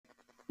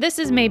This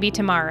is Maybe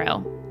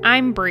Tomorrow.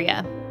 I'm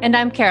Bria. And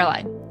I'm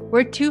Caroline.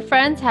 We're two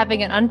friends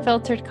having an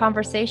unfiltered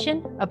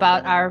conversation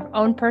about our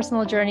own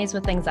personal journeys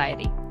with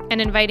anxiety.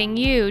 And inviting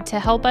you to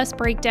help us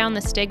break down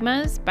the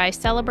stigmas by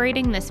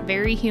celebrating this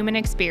very human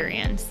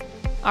experience.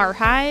 Our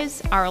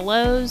highs, our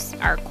lows,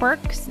 our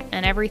quirks,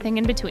 and everything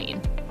in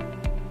between.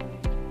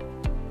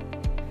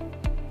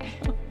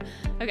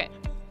 Okay.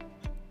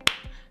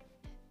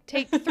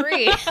 Take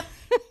 3.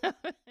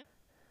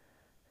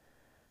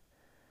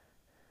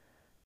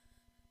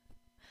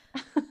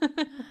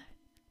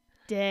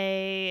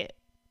 Day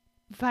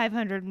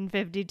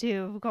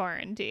 552 of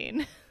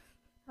quarantine.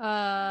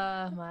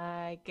 Oh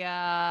my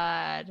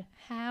God.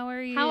 How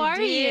are you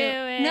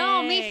doing?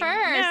 No, me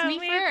first. No, me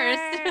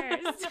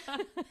first.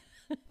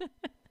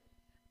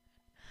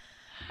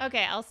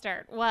 Okay, I'll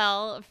start.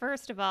 Well,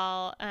 first of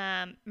all,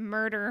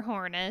 murder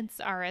hornets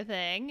are a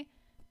thing.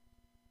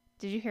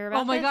 Did you hear about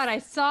this? Oh my God, I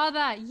saw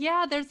that.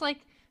 Yeah, there's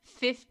like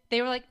 50.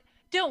 They were like,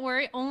 don't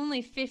worry,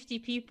 only 50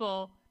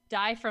 people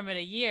die from it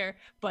a year.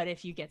 But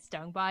if you get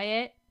stung by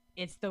it,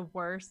 it's the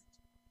worst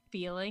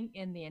feeling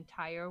in the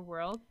entire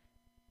world.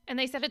 And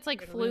they said it's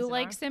like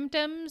flu-like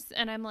symptoms.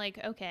 And I'm like,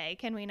 okay,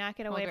 can we not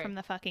get away from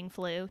the fucking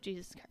flu?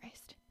 Jesus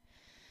Christ.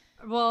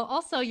 Well,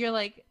 also, you're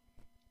like,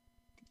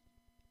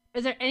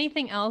 is there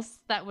anything else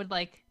that would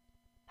like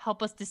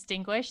help us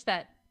distinguish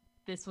that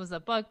this was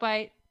a bug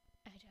bite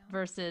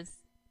versus...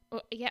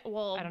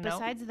 Well,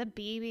 besides the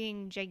bee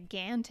being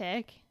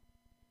gigantic,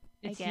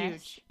 it's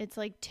huge. It's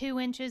like 2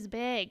 inches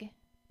big.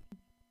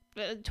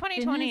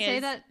 2020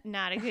 is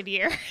not a good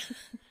year.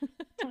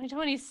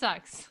 2020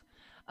 sucks.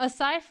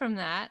 Aside from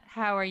that,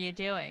 how are you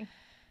doing?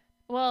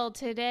 Well,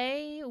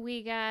 today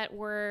we got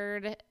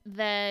word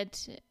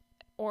that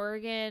our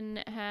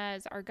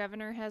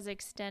governor has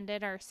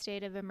extended our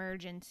state of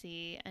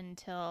emergency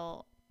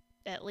until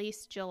at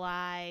least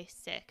July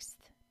 6th.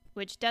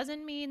 Which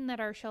doesn't mean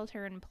that our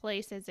shelter in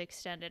place is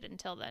extended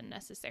until then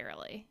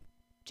necessarily.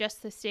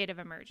 Just the state of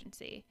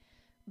emergency.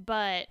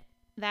 But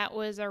that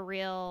was a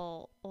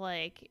real,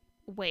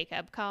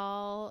 wake-up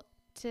call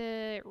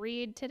to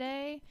read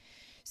today.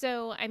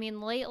 So, I mean,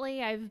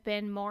 lately I've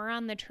been more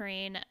on the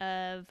train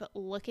of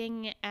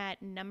looking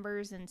at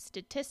numbers and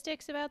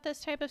statistics about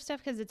this type of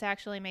stuff because it's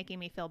actually making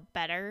me feel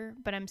better.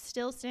 But I'm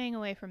still staying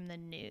away from the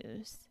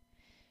news.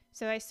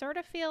 So I sort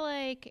of feel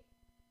like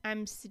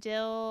I'm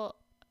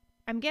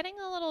getting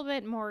a little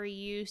bit more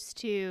used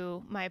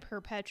to my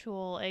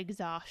perpetual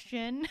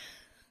exhaustion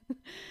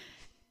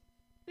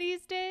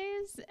these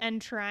days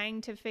and trying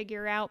to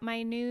figure out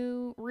my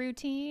new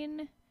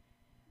routine.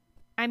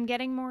 I'm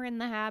getting more in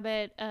the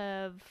habit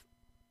of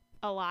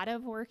a lot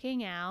of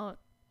working out.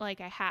 Like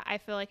I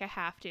feel like I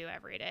have to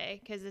every day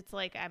because it's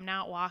like I'm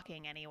not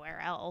walking anywhere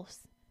else.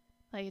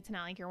 Like it's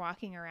not like you're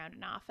walking around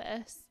an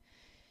office.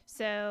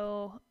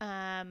 So,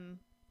 I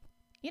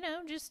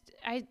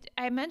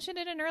mentioned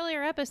it in an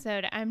earlier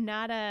episode. I'm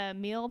not a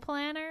meal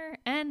planner,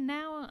 and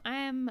now I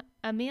am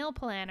a meal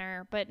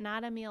planner, but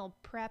not a meal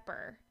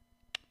prepper.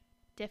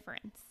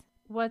 Difference.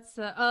 What's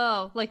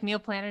like meal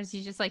planners,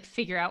 you just like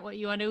figure out what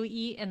you want to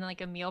eat, and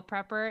like a meal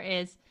prepper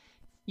is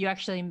you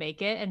actually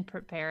make it and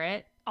prepare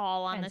it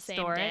all on the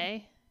same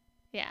day.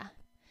 Yeah.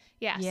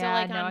 So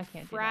on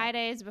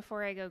Fridays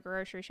before I go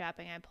grocery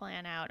shopping, I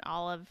plan out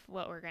all of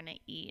what we're going to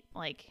eat,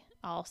 like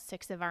all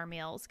 6 of our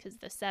meals, because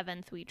the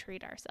 7th we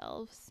treat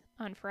ourselves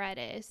on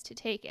Fridays to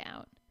take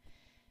out.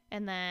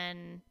 And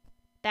then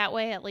that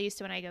way, at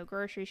least when I go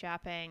grocery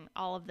shopping,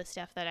 all of the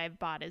stuff that I've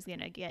bought is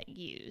going to get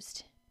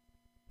used.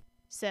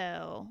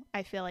 So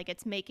I feel like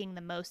it's making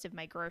the most of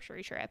my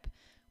grocery trip.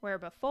 Where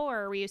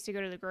before, we used to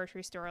go to the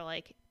grocery store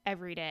like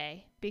every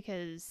day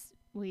because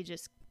we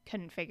just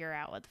couldn't figure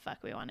out what the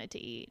fuck we wanted to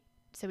eat.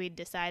 So we'd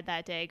decide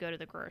that day, go to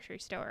the grocery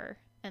store,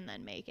 and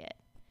then make it.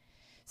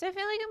 So I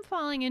feel like I'm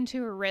falling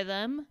into a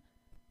rhythm.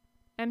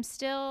 I'm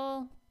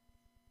still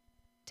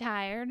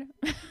tired.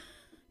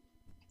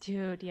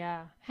 Dude,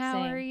 yeah.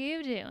 How are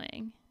you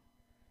doing?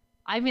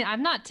 I mean,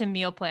 I'm not to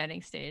meal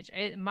planning stage.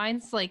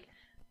 Mine's like,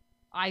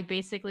 I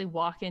basically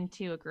walk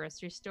into a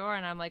grocery store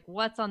and I'm like,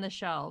 what's on the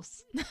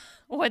shelves?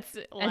 What's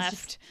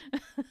left?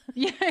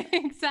 Yeah,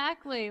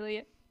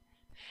 exactly.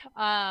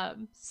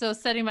 So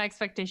setting my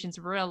expectations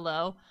real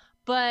low.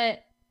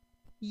 But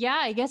yeah,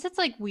 I guess it's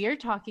like weird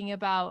talking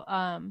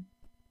about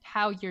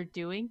how you're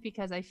doing,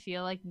 because I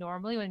feel like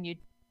normally when you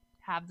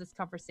have this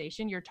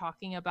conversation, you're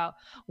talking about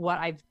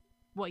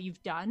what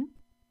you've done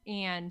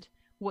and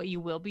what you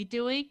will be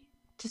doing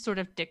to sort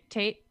of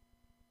dictate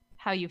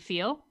how you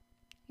feel.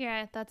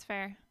 Yeah, that's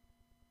fair.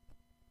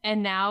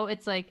 And now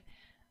it's like,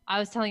 I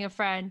was telling a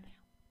friend,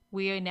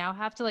 we now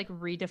have to like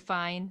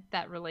redefine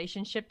that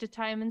relationship to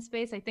time and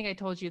space. I think I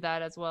told you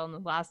that as well in the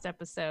last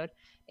episode.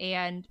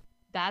 And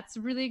that's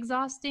really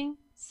exhausting.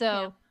 So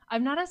yeah.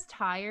 I'm not as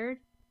tired,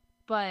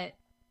 but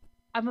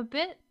I'm a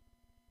bit,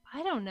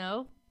 I don't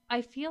know.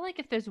 I feel like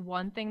if there's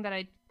one thing that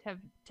I have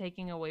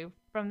taken away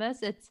from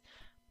this, it's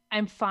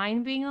I'm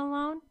fine being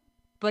alone,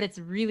 but it's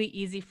really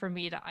easy for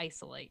me to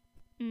isolate.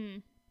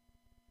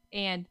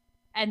 And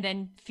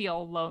then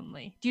feel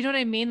lonely. Do you know what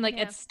I mean? Like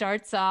It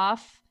starts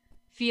off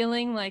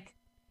feeling like,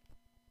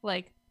 oh,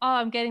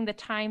 I'm getting the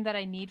time that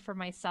I need for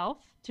myself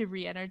to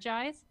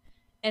re-energize.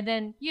 And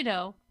then,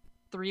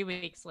 3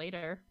 weeks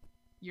later,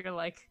 you're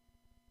like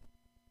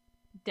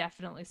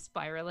definitely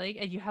spiraling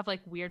and you have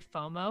like weird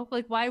FOMO.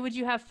 Like, why would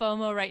you have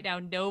FOMO right now?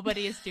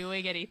 Nobody is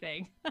doing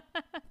anything.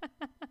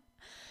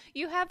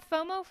 You have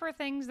FOMO for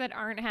things that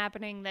aren't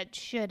happening that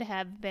should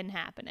have been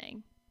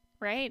happening,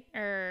 right?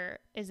 Or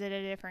is it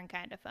a different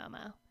kind of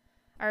FOMO?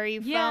 Are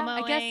you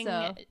FOMOing I guess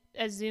so.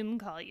 a Zoom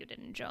call you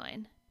didn't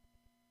join?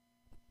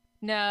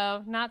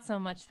 No, not so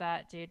much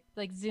that, dude.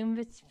 Like,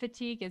 Zoom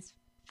fatigue is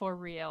for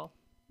real.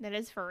 That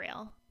is for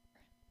real.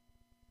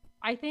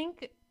 I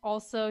think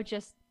also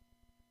just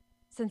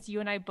since you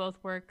and I both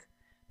work,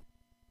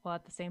 well,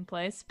 at the same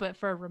place, but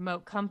for a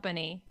remote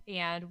company,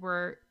 and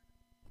we're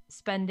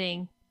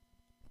spending,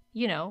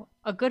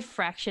 a good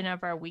fraction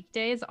of our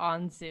weekdays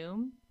on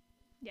Zoom.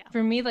 Yeah.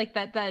 For me, like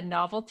that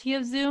novelty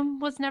of Zoom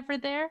was never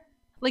there.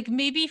 Like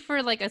maybe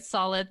for like a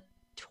solid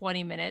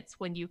 20 minutes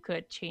when you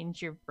could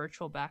change your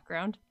virtual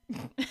background.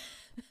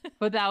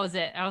 But that was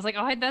it. I was like,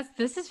 oh,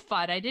 this is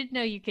fun. I didn't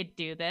know you could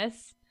do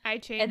this. I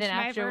changed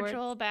my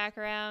virtual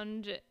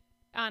background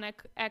on an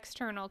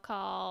external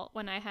call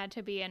when I had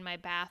to be in my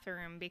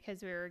bathroom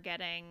because we were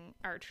getting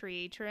our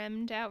tree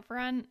trimmed out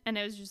front, and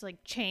it was just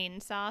like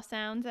chainsaw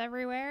sounds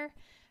everywhere.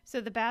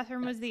 So the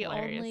bathroom was the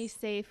only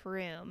safe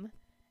room,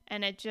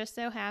 and it just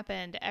so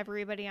happened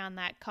everybody on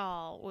that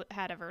call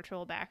had a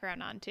virtual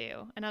background on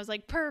too, and I was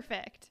like,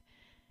 perfect.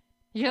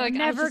 You're like, I'm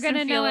never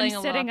gonna know I'm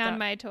sitting on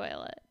my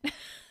toilet.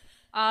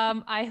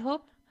 I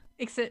hope.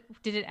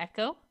 Did it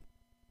echo?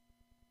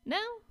 No.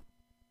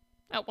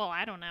 Oh, well,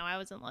 I don't know. I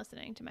wasn't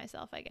listening to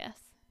myself, I guess.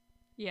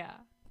 Yeah,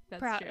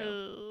 that's true.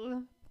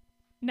 Ooh.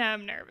 Now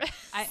I'm nervous.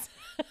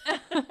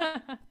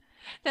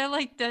 They're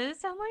like, does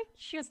it sound like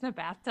she was in a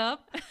bathtub?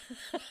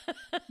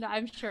 No,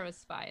 I'm sure it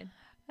was fine.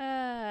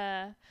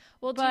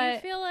 Well, do you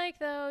feel like,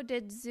 though,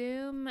 did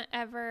Zoom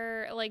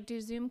ever, like,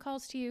 do Zoom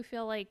calls to you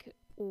feel like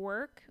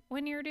work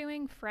when you're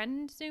doing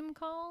friend Zoom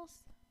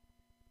calls?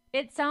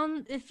 It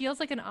feels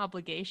like an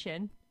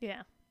obligation.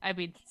 Yeah. I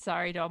mean,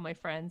 sorry to all my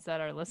friends that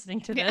are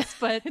listening to this,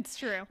 but it's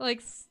true.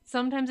 Like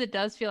sometimes it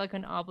does feel like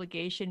an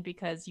obligation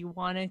because you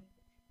want to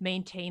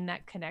maintain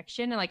that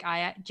connection. And like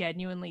I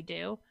genuinely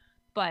do,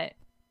 but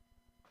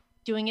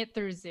doing it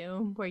through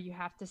Zoom where you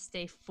have to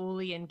stay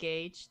fully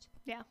engaged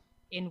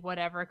in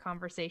whatever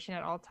conversation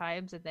at all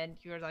times. And then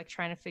you're like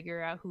trying to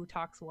figure out who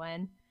talks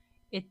when.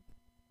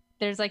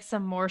 There's like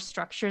some more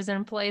structures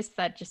in place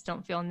that just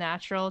don't feel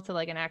natural to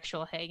like an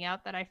actual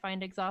hangout that I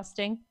find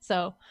exhausting.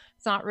 So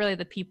it's not really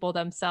the people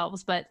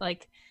themselves, but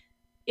like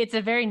it's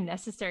a very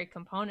necessary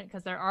component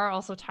because there are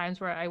also times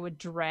where I would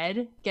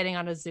dread getting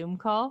on a Zoom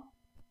call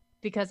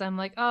because I'm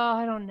like, oh,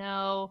 I don't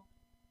know.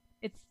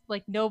 It's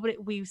like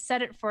we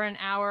set it for an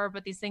hour,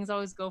 but these things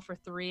always go for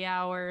 3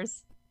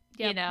 hours.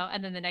 Yep.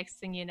 And then the next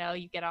thing you know,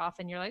 you get off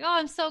and you're like, oh,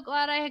 I'm so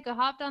glad I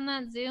hopped on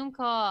that Zoom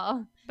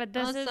call. But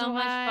this is so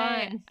much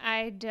fun.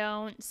 I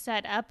don't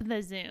set up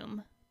the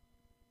Zoom.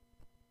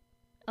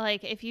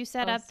 Like, if you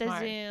set up the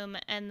Zoom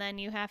and then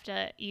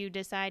you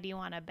decide you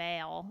want to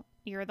bail,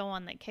 you're the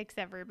one that kicks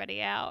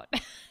everybody out.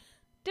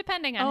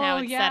 Depending on how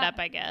it's set up,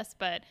 I guess.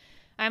 But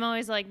I'm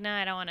always like, no,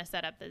 I don't want to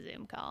set up the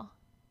Zoom call.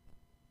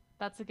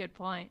 That's a good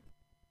point.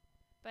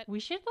 But we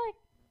should, like,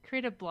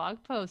 create a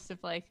blog post of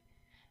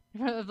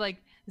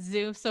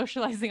Zoom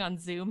socializing on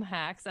Zoom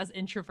hacks as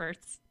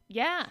introverts.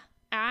 Yeah.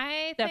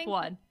 Step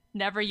 1,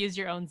 never use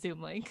your own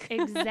Zoom link.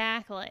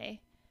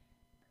 Exactly.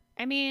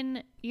 I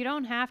mean, you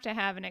don't have to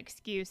have an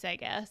excuse, I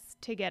guess,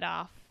 to get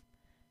off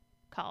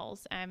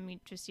calls.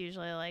 I'm just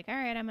usually like, all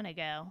right, I'm going to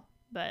go.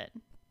 But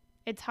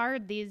it's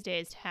hard these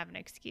days to have an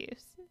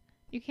excuse.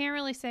 You can't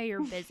really say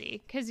you're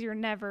busy because you're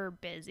never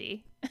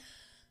busy.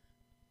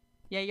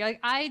 Yeah, you're like,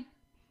 I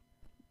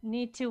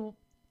need to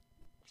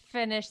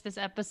finish this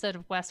episode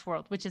of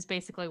Westworld, which is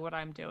basically what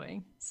I'm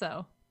doing.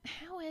 So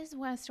how is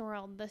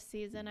Westworld this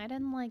season? I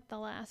didn't like the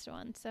last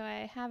one, so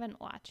I haven't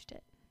watched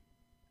it.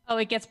 Oh,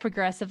 it gets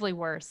progressively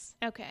worse.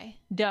 Okay.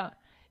 Don't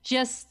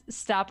just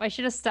stop. I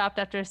should have stopped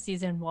after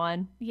season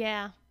 1.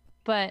 Yeah.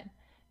 But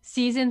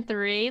season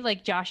 3,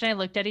 like Josh and I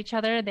looked at each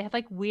other. They had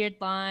like weird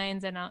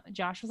lines, and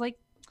Josh was like,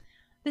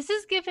 "This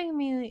is giving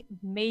me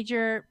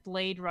major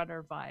Blade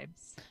Runner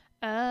vibes."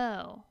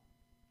 Oh.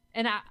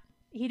 And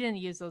he didn't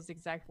use those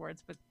exact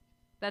words, but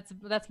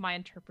that's my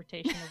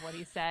interpretation of what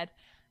he said.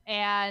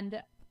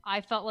 And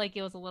I felt like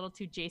it was a little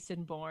too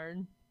Jason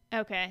Bourne.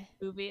 Okay.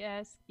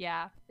 Movie-esque.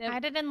 Yeah. I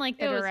didn't like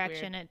the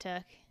direction it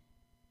took.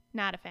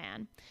 Not a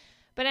fan.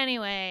 But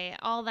anyway,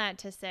 all that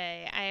to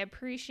say, I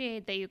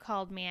appreciate that you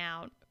called me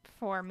out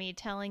for me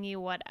telling you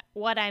what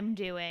I'm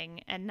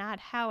doing and not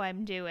how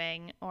I'm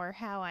doing or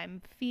how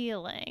I'm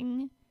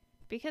feeling,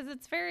 because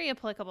it's very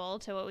applicable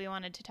to what we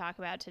wanted to talk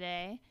about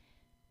today,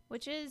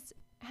 which is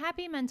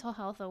Happy Mental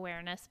Health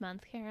Awareness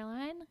Month,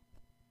 Caroline.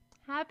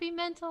 Happy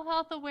Mental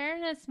Health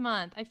Awareness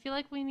Month. I feel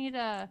like we need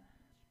a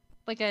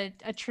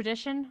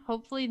tradition,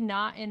 hopefully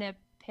not in a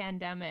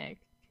pandemic,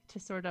 to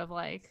sort of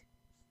like,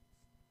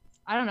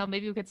 I don't know,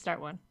 maybe we could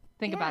start one.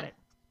 Think about it.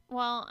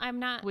 Well, I'm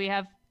not. We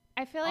have.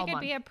 I feel like it'd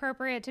be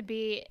appropriate to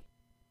be,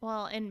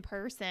 well, in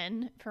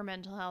person for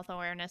Mental Health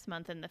Awareness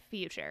Month in the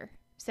future.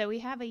 So we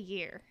have a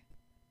year.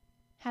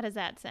 How does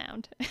that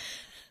sound?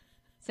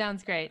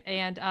 Sounds great.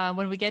 And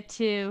when we get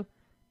to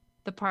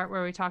the part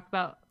where we talk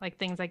about like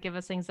things that give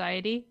us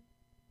anxiety,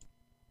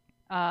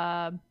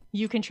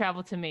 you can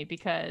travel to me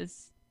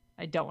because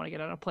I don't want to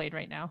get on a plane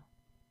right now.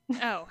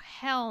 Oh,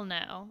 hell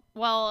no.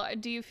 Well,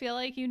 do you feel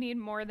like you need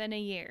more than a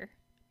year?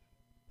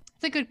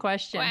 It's a good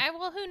question.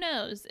 Well, who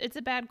knows? It's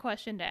a bad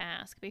question to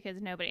ask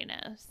because nobody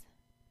knows.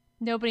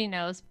 Nobody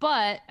knows,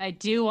 but I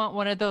do want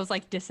one of those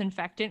like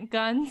disinfectant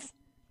guns.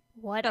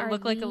 What that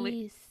look these?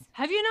 Like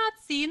Have you not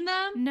seen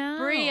them? No.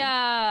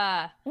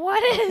 Bria.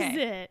 What is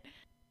it?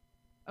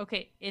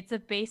 Okay, it's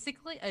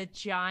basically a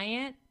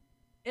giant.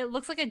 It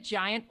looks like a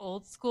giant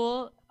old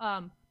school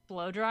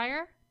blow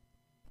dryer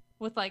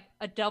with like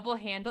a double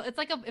handle. It's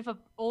like if a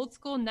old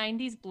school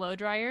 90s blow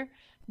dryer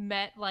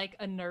met like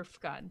a Nerf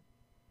gun.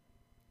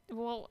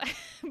 Well,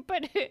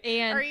 but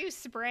are you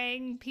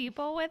spraying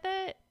people with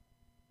it?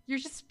 You're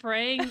just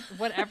spraying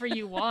whatever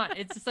you want.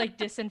 It's just like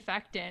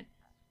disinfectant.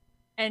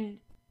 And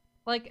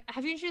like,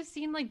 have you just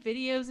seen like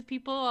videos of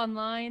people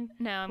online?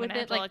 No, I'm gonna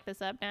have to look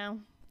this up now.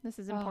 This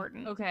is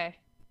important. Okay.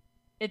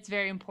 It's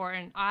very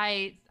important.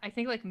 I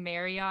think like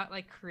Marriott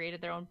like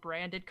created their own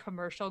branded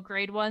commercial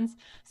grade ones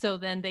so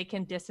then they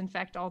can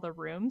disinfect all the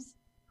rooms.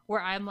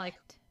 Where I'm like,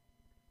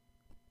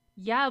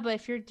 yeah, but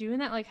if you're doing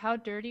that, like how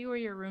dirty were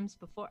your rooms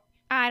before?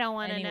 I don't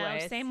want to know.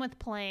 Same with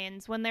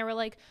planes. When they were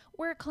like,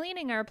 we're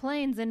cleaning our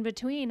planes in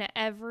between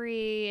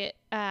every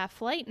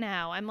flight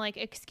now. I'm like,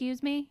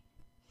 excuse me?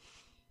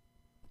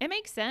 It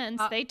makes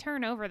sense. They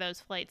turn over those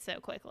flights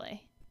so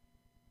quickly.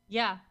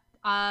 Yeah.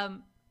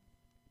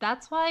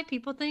 That's why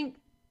people think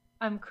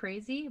I'm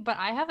crazy, but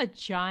I have a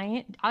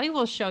giant... I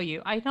will show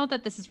you. I know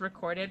that this is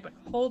recorded, but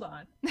hold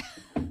on.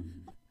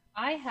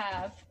 I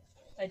have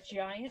a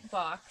giant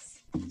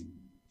box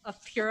of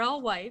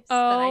Purell wipes that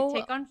I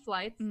take on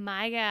flights.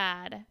 My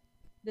God.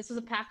 This was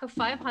a pack of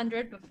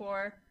 500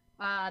 before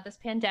this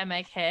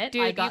pandemic hit.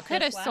 Dude, you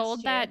could have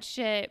sold that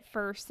shit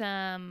for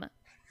some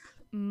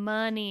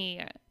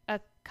money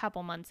a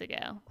couple months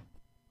ago.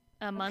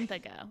 A month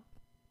ago.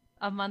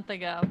 I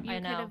know. You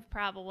could have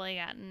probably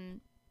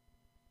gotten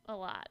a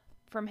lot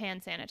from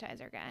hand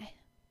sanitizer guy.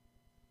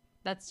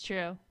 That's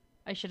true.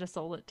 I should have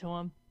sold it to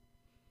him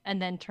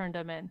and then turned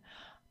him in.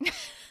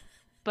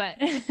 But...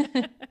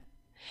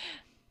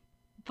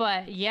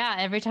 But yeah,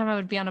 every time I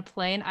would be on a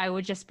plane, I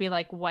would just be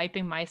like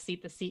wiping my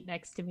seat, the seat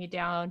next to me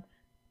down.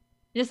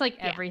 Just like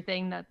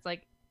everything that's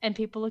like, and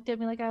people looked at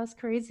me like I was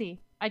crazy.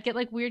 I'd get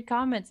like weird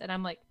comments and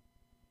I'm like,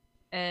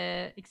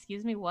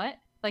 excuse me, what?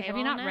 Like, have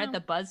you not read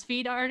the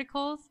BuzzFeed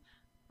articles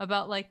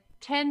about like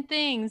 10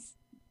 things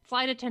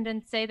flight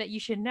attendants say that you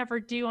should never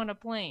do on a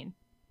plane?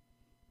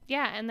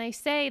 Yeah, and they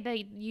say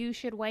that you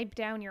should wipe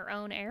down your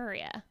own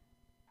area.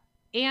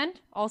 And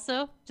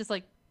also, just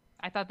like,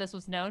 I thought this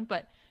was known,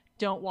 but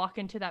don't walk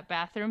into that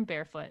bathroom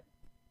barefoot.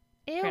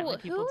 Ew, apparently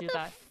people do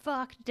that.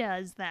 Fuck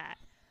does that?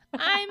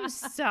 I'm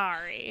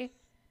sorry.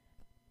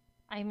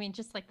 I mean,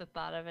 just like the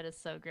thought of it is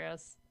so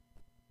gross.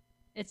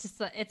 It's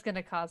just it's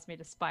gonna cause me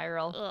to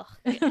spiral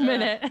in a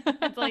minute.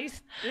 It's like,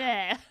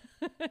 yeah.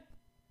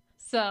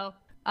 So,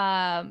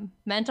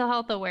 Mental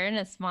Health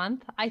Awareness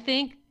Month. I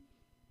think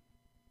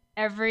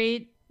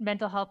every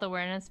Mental Health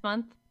Awareness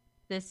Month,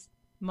 this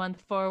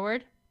month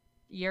forward,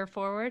 year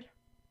forward,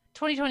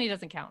 2020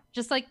 doesn't count.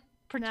 Just like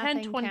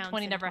pretend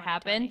 2020 never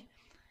happened.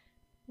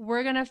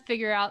 We're going to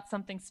figure out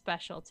something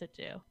special to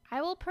do.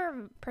 I will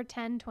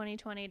pretend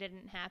 2020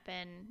 didn't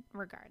happen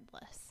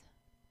regardless.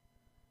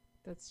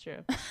 That's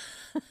true.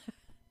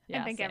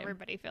 Yeah, I think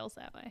everybody feels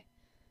that way.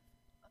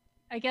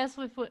 I guess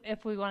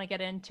if we want to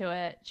get into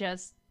it,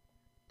 just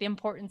the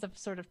importance of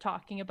sort of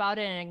talking about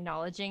it and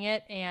acknowledging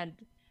it. And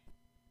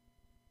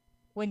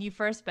when you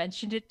first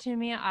mentioned it to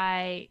me,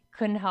 I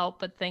couldn't help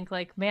but think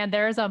like, man,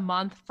 there's a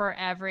month for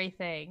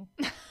everything.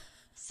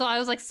 So I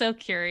was like so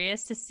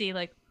curious to see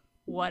like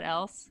what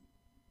else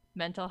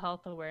Mental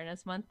Health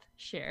Awareness Month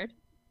shared.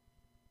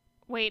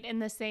 Wait, in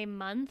the same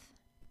month?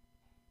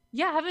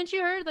 Yeah, haven't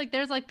you heard? Like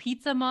there's like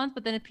Pizza Month,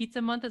 but then a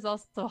Pizza Month is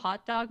also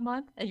Hot Dog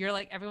Month, and you're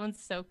like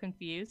everyone's so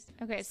confused.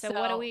 Okay, so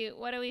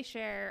what do we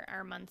share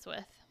our months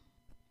with?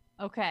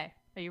 Okay,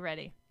 are you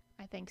ready?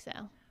 I think so.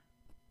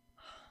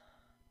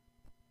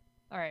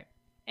 All right.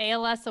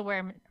 ALS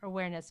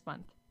Awareness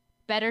Month,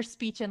 Better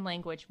Speech and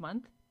Language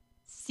Month,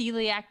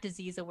 Celiac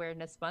Disease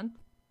Awareness Month,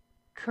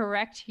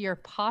 Correct Your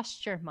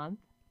Posture Month.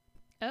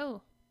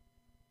 Oh.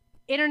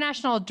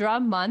 International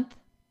Drum Month.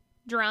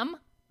 Drum?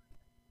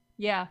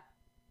 Yeah.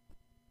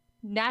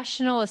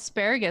 National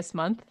Asparagus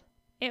Month.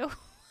 Ew.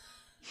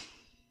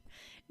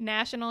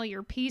 National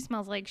Your Pee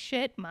Smells Like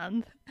Shit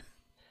Month.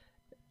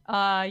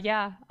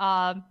 Yeah.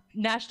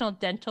 National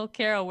Dental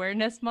Care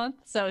Awareness Month.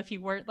 So if you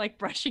weren't like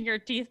brushing your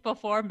teeth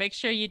before, make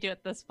sure you do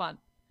it this month.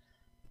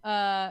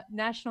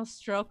 National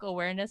Stroke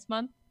Awareness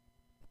Month.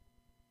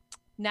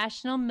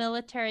 National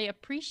Military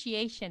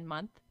Appreciation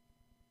Month,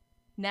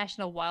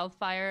 National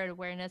Wildfire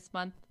Awareness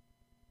Month,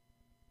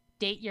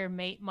 Date Your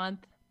Mate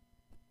Month,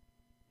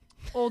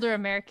 Older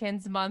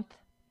Americans Month.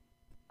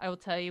 I will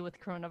tell you, with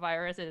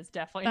coronavirus, it is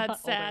definitely not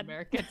Older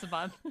Americans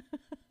Month.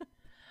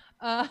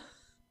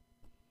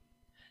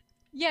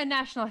 Yeah,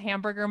 National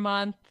Hamburger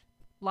Month,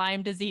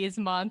 Lyme Disease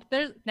Month.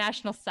 There's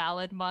National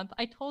Salad Month.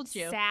 I told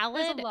you.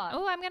 Salad? There's a lot.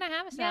 Oh, I'm going to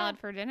have a salad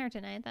for dinner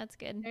tonight. That's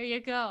good. There you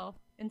go.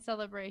 In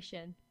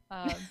celebration.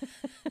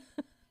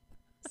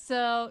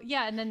 So,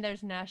 yeah, and then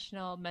there's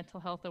National Mental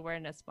Health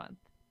Awareness Month.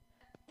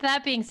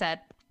 That being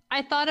said,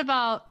 I thought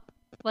about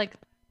like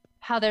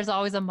how there's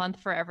always a month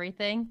for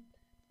everything,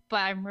 but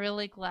I'm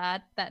really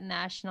glad that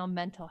National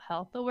Mental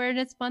Health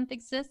Awareness Month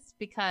exists,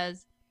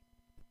 because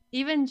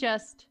even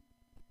just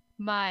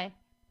my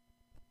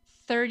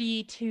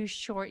 32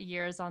 short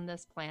years on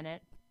this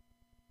planet,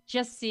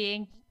 just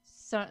seeing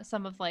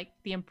some of like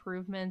the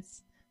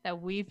improvements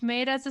that we've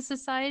made as a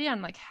society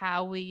on like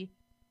how we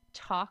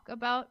talk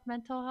about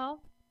mental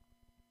health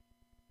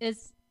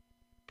is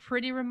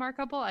pretty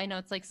remarkable. I know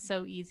it's like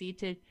so easy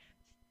to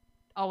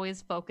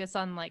always focus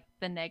on like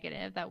the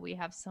negative, that we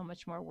have so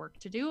much more work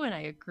to do, and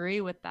I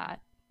agree with that.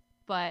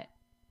 But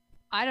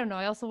I don't know,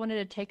 I also wanted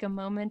to take a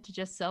moment to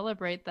just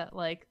celebrate that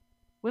like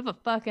we have a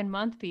fucking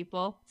month,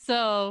 people.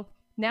 So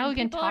now we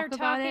can talk about it.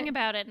 People are talking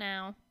about it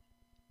now.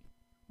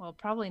 Well,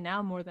 probably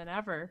now more than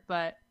ever,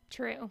 but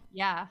true.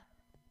 Yeah.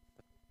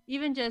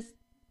 Even just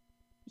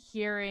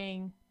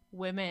hearing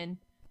women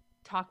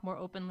talk more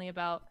openly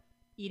about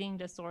eating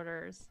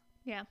disorders.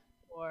 Yeah.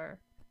 Or,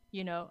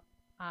 you know,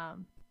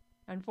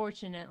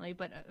 unfortunately,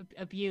 but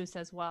abuse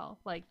as well.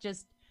 Like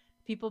just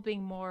people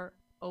being more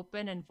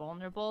open and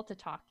vulnerable to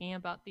talking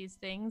about these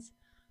things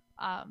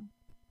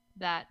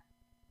that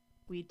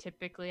we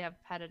typically have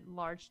had a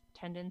large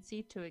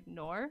tendency to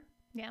ignore.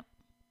 Yeah.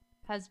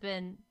 Has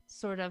been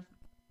sort of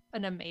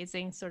an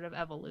amazing sort of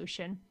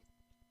evolution.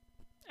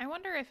 I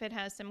wonder if it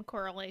has some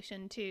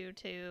correlation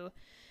to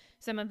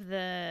some of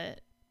the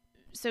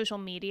social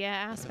media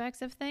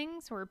aspects of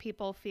things, where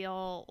people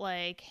feel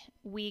like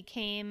we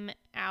came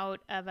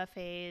out of a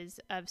phase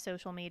of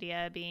social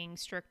media being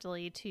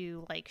strictly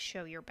to like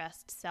show your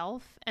best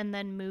self, and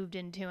then moved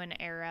into an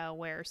era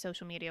where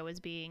social media was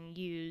being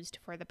used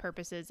for the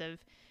purposes of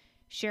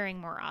sharing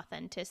more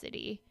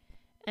authenticity.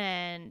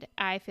 And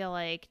I feel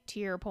like, to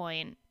your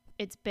point,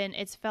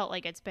 it's felt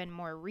like it's been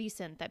more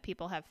recent that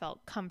people have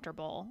felt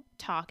comfortable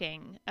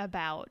talking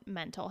about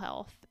mental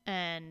health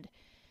and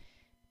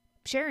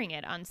sharing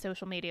it on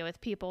social media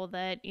with people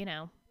that, you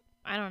know,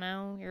 I don't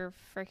know, your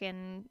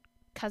freaking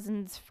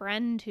cousin's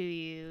friend who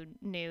you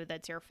knew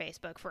that's your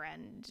Facebook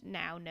friend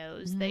now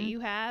knows that you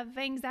have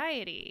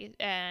anxiety,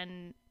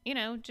 and, you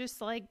know, just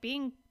like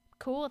being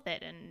cool with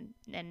it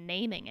and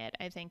naming it,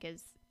 I think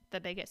is the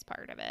biggest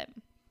part of it.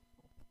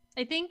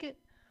 I think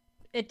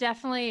it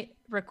definitely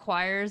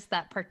requires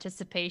that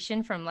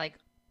participation from like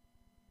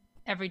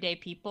everyday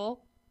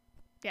people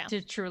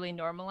to truly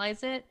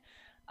normalize it.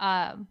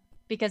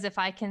 Because if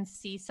I can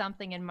see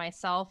something in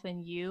myself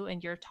and you,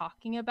 and you're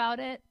talking about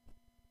it,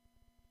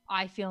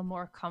 I feel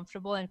more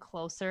comfortable and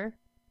closer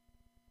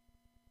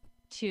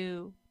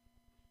to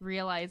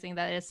realizing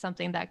that it's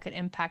something that could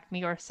impact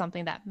me, or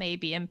something that may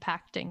be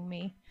impacting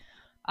me.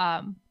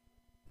 And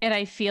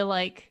I feel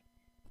like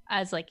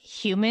as like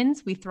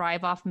humans, we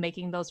thrive off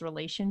making those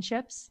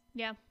relationships.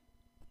 Yeah.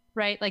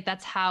 Right? Like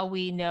that's how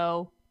we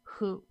know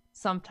who,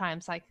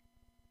 sometimes, like,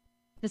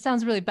 this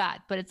sounds really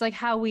bad, but it's like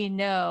how we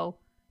know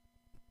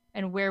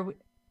and where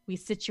we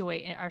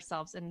situate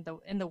ourselves in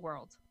the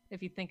world.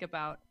 If you think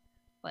about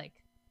like,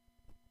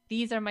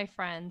 these are my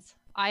friends,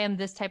 I am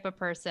this type of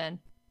person,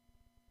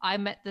 I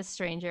met this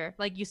stranger,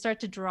 like you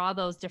start to draw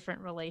those different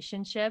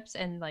relationships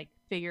and like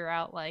figure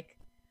out like,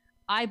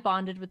 I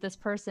bonded with this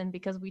person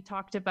because we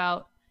talked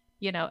about,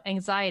 you know,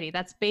 anxiety.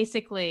 That's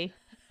basically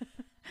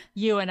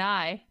you and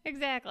I.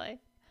 Exactly.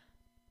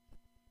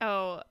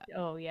 Oh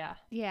yeah.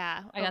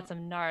 Yeah. I got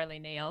some gnarly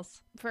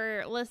nails.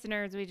 For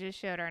listeners, we just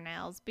showed our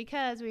nails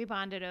because we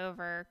bonded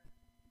over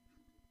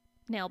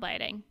nail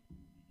biting.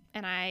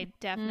 And I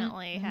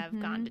definitely have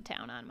gone to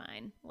town on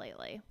mine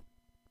lately.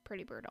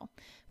 Pretty brutal.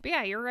 But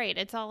yeah, you're right.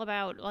 It's all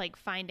about like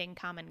finding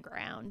common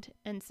ground.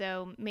 And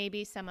so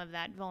maybe some of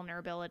that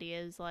vulnerability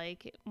is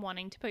like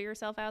wanting to put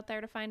yourself out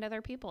there to find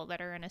other people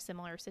that are in a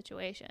similar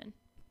situation.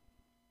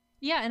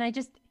 Yeah.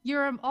 And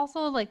you're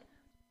also like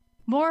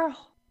more,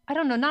 I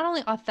don't know, not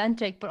only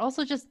authentic, but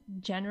also just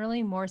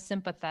generally more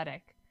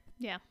sympathetic.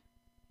 Yeah.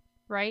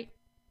 Right?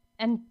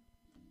 And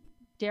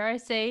dare I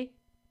say,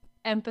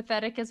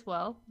 empathetic as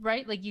well,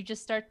 right? Like you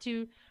just start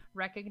to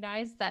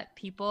recognize that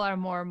people are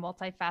more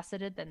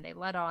multifaceted than they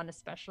let on,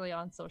 especially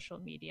on social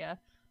media,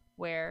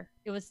 where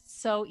it is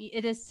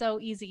so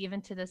easy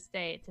even to this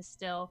day to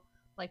still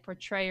like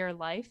portray your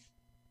life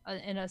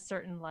in a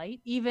certain light,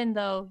 even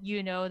though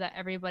you know that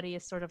everybody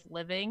is sort of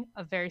living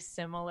a very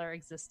similar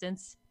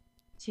existence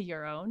to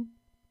your own.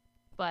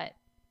 But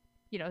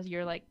you know,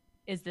 you're like,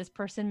 is this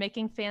person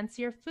making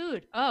fancier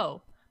food?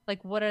 Oh,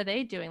 like what are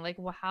they doing? Like,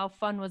 well, how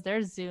fun was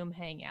their Zoom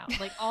hangout?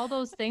 Like all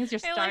those things you're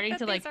starting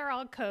to like. These are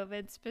all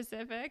COVID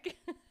specific.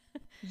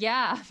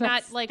 Yeah.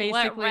 Not like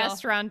what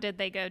restaurant did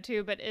they go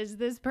to, but is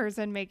this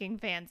person making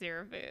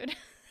fancier food?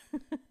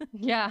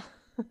 Yeah.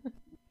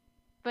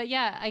 But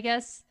yeah, I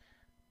guess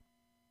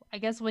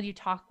when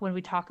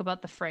we talk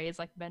about the phrase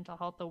like mental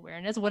health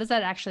awareness, what does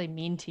that actually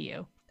mean to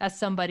you as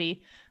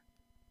somebody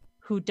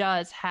who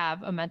does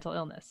have a mental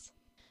illness?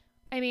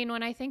 I mean,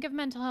 when I think of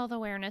Mental Health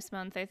Awareness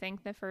Month, I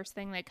think the first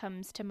thing that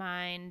comes to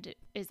mind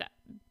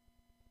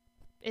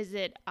is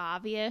it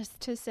obvious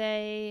to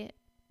say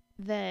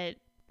that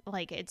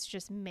like it's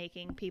just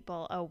making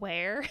people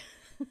aware,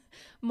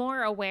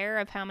 more aware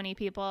of how many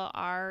people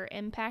are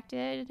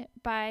impacted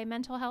by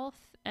mental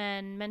health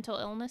and mental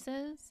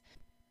illnesses?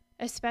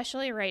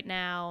 Especially right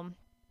now,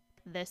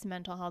 this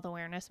Mental Health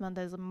Awareness Month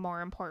is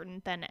more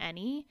important than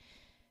any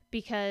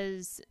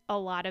because a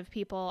lot of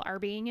people are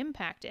being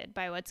impacted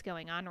by what's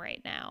going on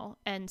right now.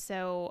 And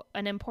so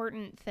an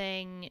important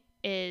thing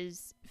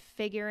is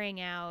figuring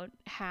out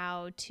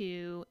how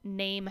to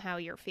name how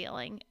you're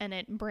feeling. And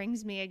it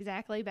brings me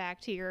exactly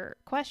back to your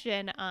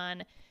question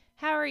on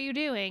how are you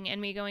doing, and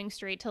me going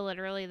straight to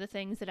literally the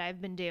things that I've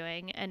been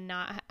doing and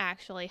not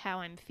actually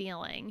how I'm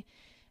feeling.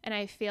 And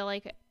I feel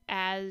like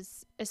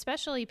as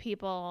especially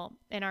people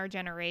in our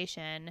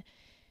generation,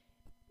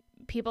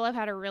 people have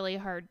had a really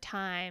hard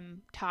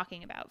time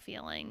talking about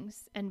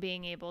feelings and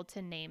being able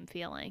to name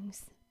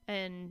feelings.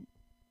 And,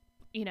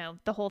 you know,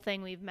 the whole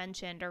thing we've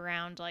mentioned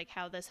around like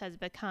how this has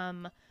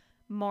become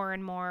more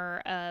and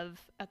more of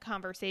a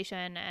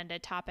conversation and a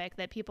topic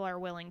that people are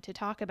willing to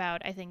talk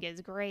about, I think is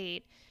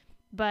great.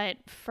 But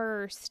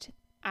first,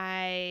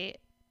 I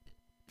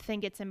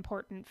think it's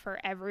important for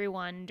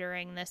everyone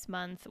during this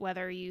month,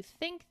 whether you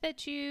think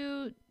that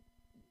you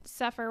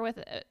suffer with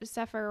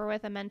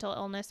a mental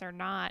illness or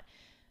not,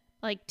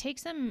 like take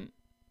some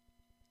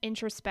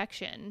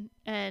introspection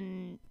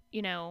and,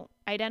 you know,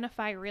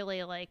 identify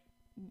really like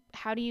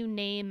how do you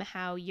name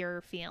how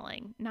you're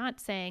feeling? Not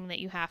saying that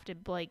you have to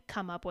like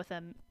come up with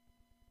a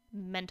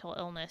mental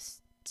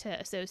illness to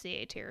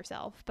associate to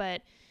yourself,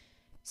 but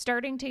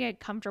starting to get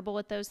comfortable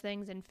with those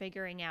things and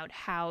figuring out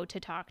how to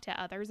talk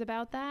to others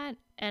about that.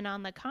 And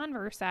on the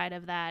converse side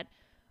of that,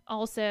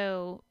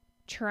 also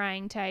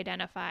trying to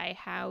identify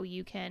how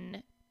you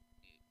can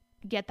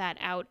get that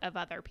out of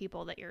other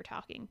people that you're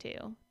talking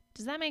to.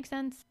 Does that make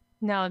sense?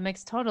 No, it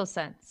makes total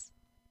sense.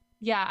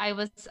 Yeah, I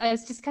was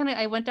just kind of,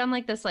 I went down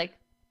like this like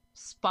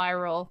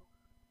spiral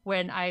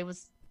when I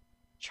was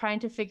trying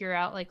to figure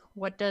out like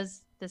what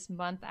does this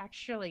month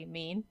actually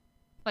mean?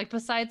 Like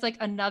besides like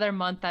another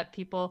month that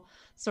people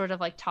sort of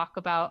like talk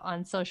about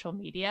on social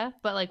media,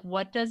 but like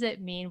what does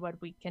it mean when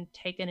we can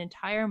take an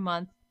entire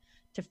month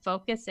to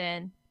focus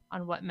in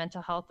on what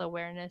mental health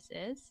awareness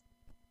is?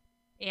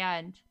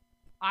 And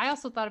I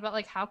also thought about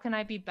like how can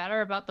I be better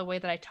about the way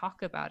that I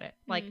talk about it?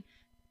 Like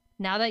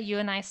now that you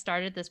and I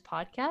started this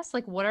podcast,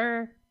 like what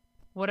are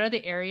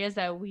the areas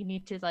that we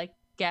need to like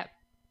get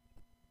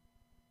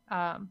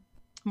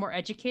more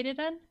educated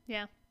in?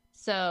 Yeah.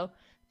 So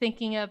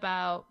thinking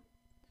about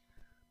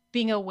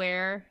being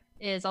aware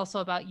is also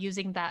about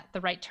using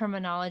the right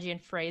terminology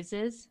and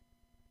phrases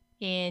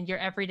in your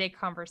everyday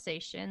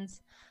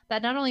conversations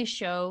that not only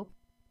show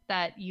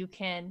that you're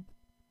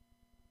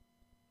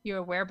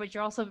aware, but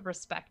you're also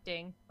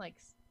respecting like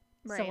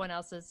someone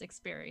else's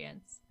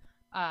experience.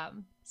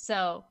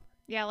 So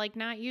yeah, like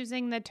not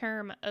using the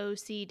term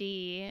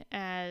OCD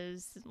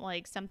as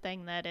like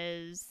something that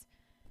is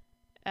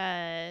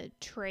a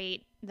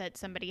trait that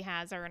somebody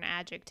has or an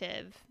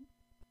adjective,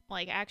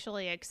 like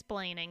actually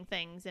explaining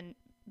things in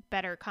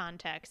better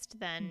context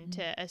than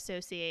to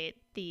associate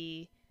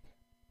the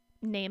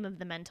name of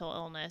the mental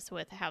illness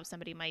with how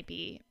somebody might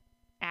be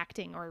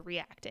acting or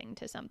reacting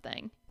to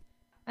something.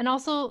 And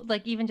also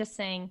like even just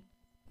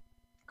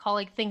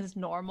calling things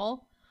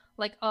normal,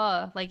 like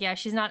yeah,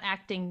 she's not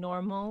acting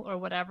normal or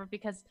whatever,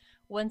 because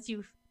once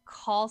you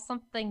call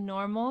something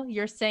normal,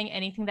 you're saying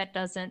anything that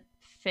doesn't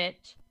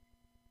fit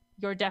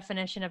your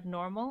definition of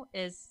normal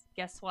is,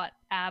 guess what,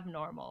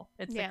 abnormal.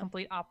 It's the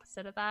complete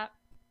opposite of that.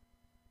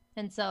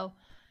 And so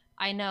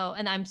I know,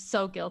 and I'm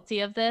so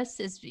guilty of this,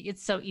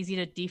 it's so easy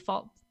to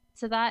default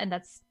to that, and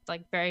that's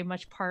like very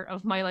much part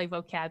of my like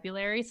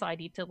vocabulary, so I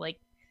need to like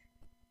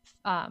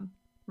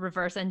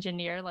reverse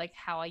engineer like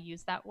how I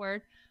use that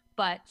word.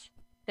 But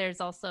there's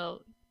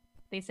also,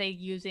 they say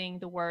using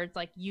the words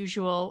like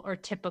usual or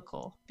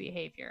typical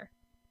behavior,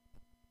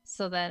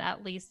 so then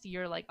at least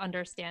you're like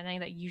understanding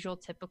that usual,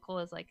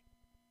 typical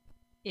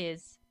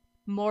is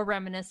more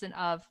reminiscent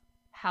of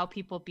how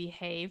people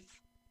behave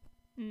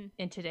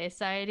in today's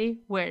society,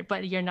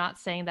 but you're not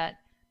saying that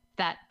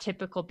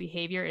typical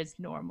behavior is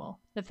normal,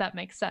 if that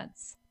makes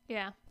sense.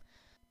 Yeah.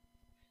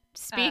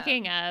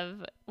 Speaking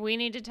of, we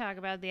need to talk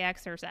about the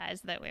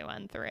exercise that we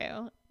went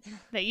through,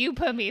 that you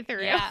put me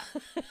through. Yeah.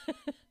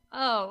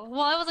 Oh,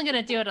 well, I wasn't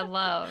going to do it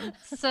alone.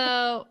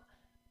 So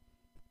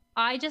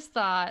I just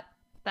thought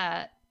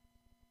that,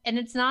 and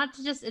it's not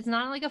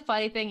like a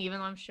funny thing, even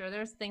though I'm sure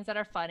there's things that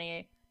are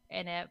funny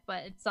in it,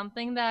 but it's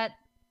something that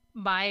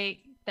my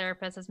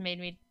therapist has made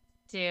me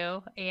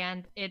do,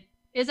 and it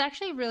is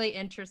actually really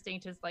interesting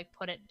to like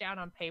put it down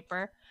on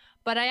paper.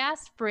 But I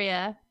asked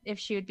Bria if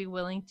she would be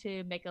willing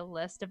to make a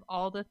list of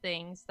all the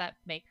things that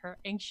make her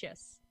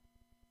anxious.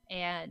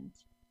 And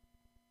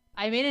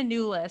I made a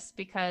new list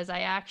because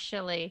I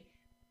actually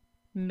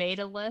made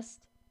a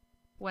list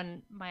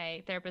when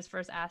my therapist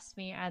first asked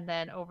me, and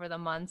then over the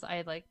months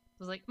I like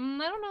was like, I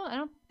don't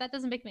know, that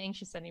doesn't make me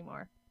anxious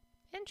anymore.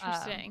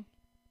 Interesting.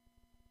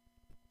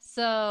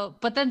 So,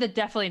 but then the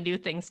definitely new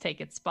things take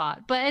its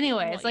spot. But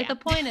anyways, the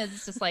point is,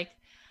 it's just like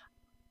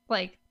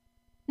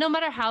no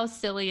matter how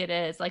silly it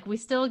is, like we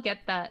still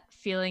get that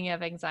feeling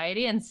of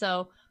anxiety. And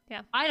so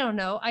I don't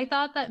know, I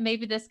thought that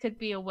maybe this could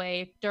be a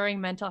way during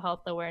Mental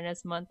Health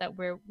Awareness Month that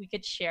we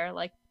could share,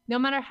 like, no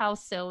matter how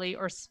silly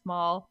or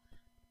small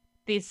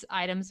these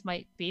items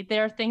might be,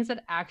 there are things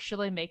that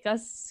actually make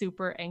us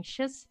super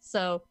anxious.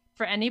 So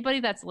for anybody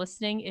that's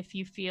listening, if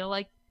you feel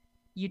like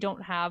you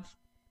don't have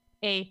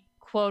a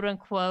quote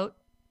unquote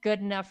good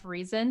enough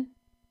reason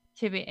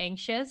to be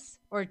anxious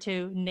or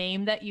to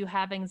name that you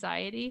have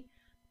anxiety,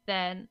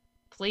 then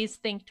please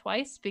think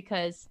twice,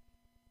 because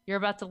you're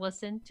about to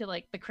listen to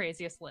like the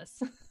craziest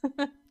lists.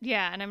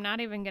 Yeah, and I'm not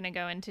even going to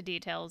go into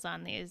details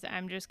on these.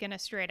 I'm just going to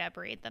straight up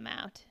read them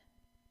out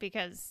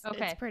because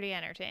it's pretty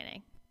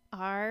entertaining.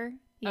 Are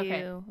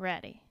you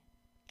ready?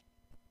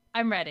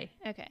 I'm ready.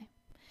 Okay.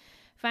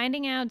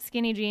 Finding out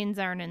skinny jeans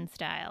aren't in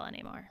style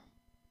anymore.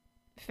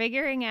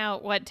 Figuring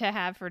out what to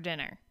have for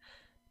dinner.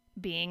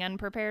 Being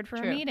unprepared for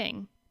a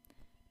meeting.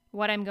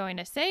 What I'm going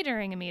to say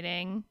during a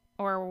meeting,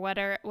 or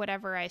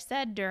whatever I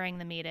said during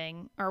the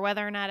meeting, or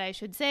whether or not I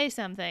should say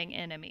something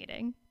in a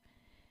meeting.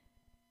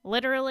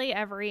 Literally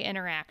every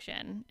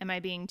interaction. Am I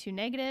being too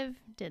negative?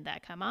 Did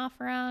that come off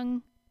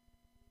wrong?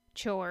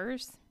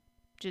 Chores.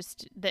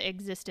 Just the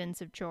existence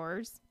of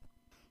chores.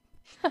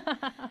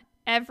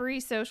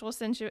 Every social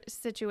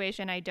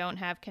situation I don't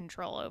have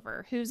control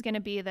over. Who's going to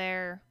be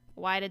there?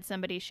 Why did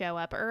somebody show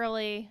up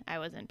early? I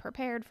wasn't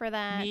prepared for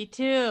that. Me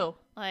too.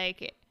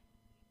 Like,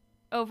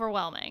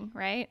 overwhelming,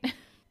 right?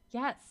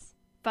 Yes.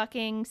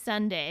 Fucking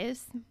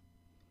Sundays.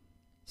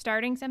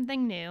 Starting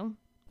something new.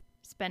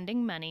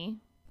 Spending money.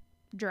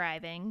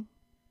 Driving.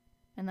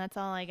 And that's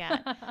all I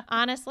got.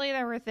 Honestly,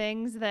 there were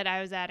things that I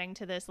was adding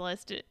to this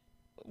list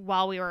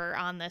while we were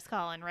on this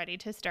call and ready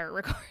to start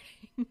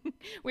recording.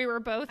 We were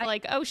both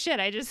like, oh shit,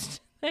 I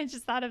just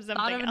thought of something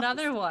Thought of else.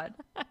 Another one.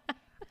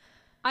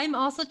 I'm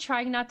also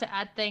trying not to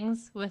add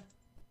things with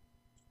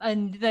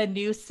the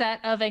new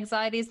set of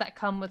anxieties that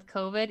come with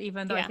COVID,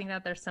 even though I think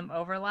that there's some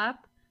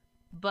overlap.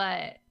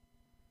 But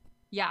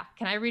yeah,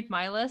 can I read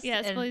my list?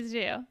 Yes, please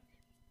do.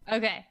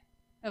 Okay.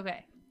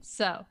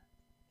 So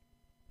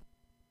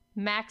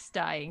Max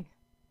dying,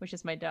 which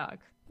is my dog.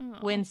 Oh.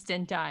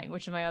 Winston dying,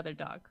 which is my other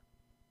dog.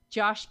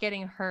 Josh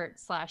getting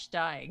hurt /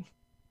 dying.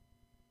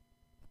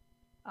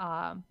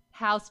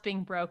 House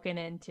being broken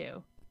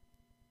into.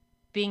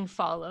 Being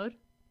followed.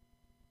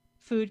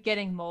 Food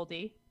getting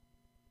moldy.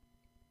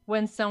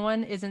 When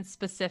someone isn't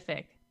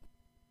specific.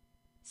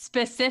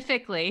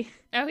 Specifically.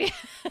 Oh, yeah.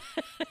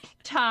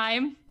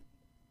 Time,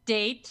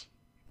 date,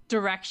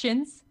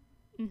 directions,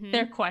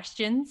 their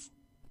questions.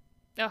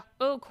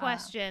 Oh,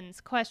 questions.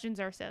 Questions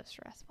are so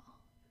stressful.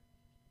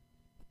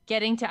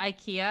 Getting to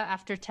IKEA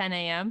after 10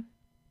 a.m.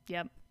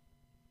 Yep.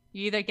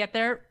 You either get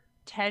there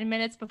 10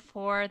 minutes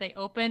before they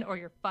open or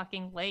you're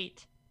fucking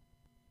late.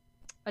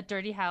 A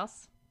dirty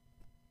house.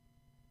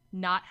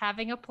 Not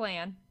having a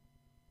plan.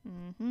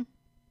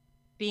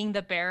 Being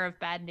the bearer of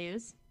bad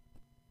news.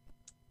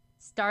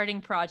 Starting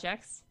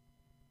projects.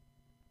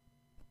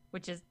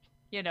 Which is,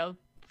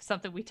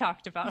 something we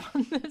talked about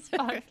on this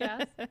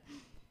podcast.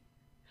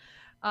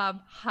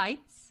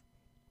 Heights.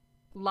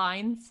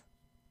 Lines.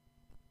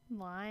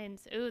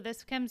 Ooh,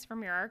 this comes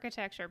from your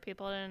architecture.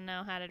 People didn't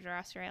know how to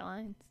draw straight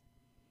lines.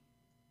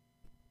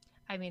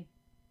 I mean,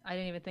 I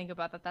didn't even think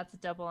about that. That's a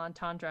double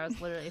entendre. I was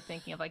literally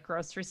thinking of like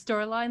grocery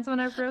store lines when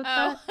I wrote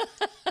that.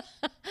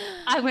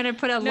 I'm going to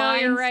put line. No,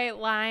 you're right.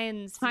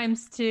 Lines.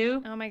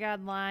 ×2. Oh my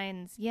God.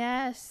 Lines.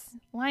 Yes.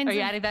 Lines. Are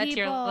you adding that to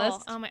your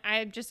list? Oh my,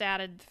 I just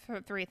added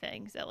 3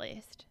 things at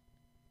least.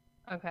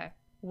 Okay.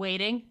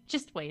 Waiting.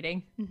 Just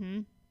waiting.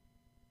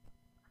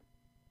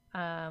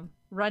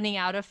 Running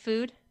out of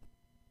food.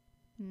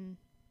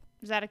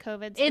 Is that a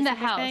COVID in the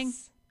house thing?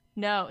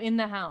 No, in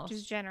the house.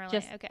 Just generally.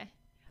 Okay.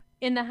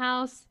 In the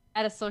house,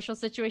 at a social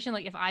situation,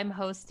 like if I'm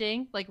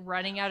hosting, like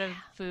running out of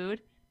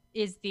food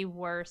is the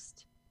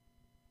worst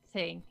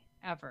thing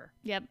ever.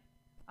 Yep.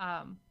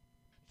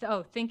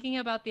 Thinking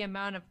about the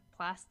amount of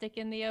plastic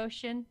in the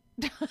ocean.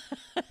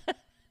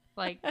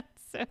 Like,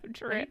 that's so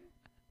true.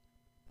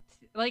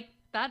 Like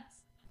that's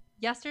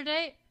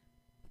yesterday.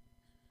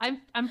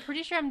 I'm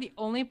pretty sure I'm the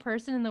only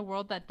person in the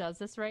world that does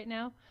this right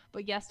now.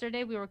 But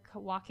yesterday we were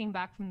walking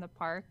back from the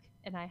park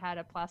and I had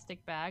a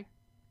plastic bag.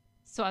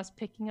 So I was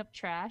picking up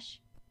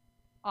trash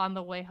on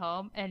the way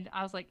home. And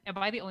I was like, am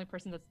I the only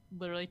person that's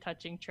literally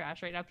touching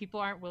trash right now? People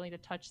aren't willing to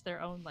touch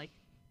their own like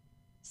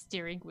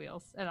steering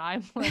wheels. And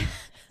I'm like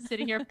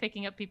sitting here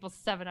picking up people's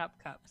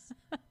 7-Up cups.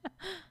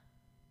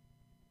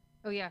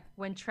 Oh yeah.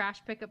 When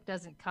trash pickup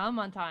doesn't come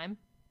on time,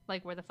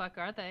 Like, where the fuck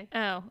are they?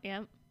 Oh,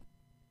 yep.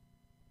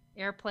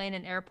 Airplane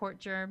and airport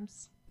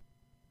germs.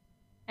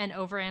 And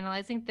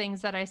overanalyzing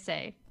things that I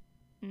say.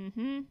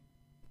 Mm-hmm.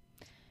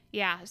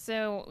 Yeah,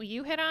 so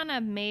you hit on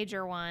a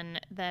major one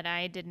that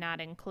I did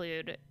not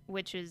include,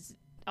 which is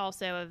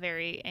also a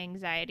very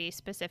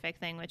anxiety-specific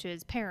thing, which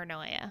is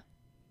paranoia.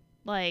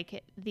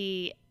 Like,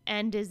 the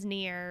end is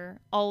near,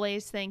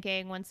 always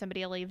thinking when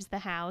somebody leaves the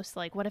house,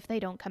 like, what if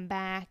they don't come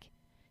back?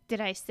 Did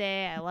I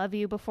say I love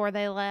you before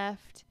they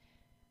left?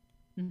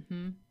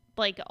 Mm-hmm.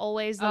 Like,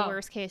 always the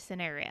worst case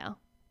scenario.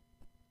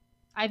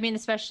 I mean,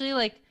 especially,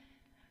 like,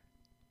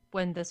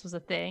 when this was a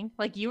thing.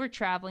 Like, you were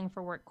traveling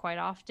for work quite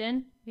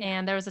often. Yeah.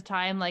 And there was a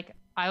time, like,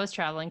 I was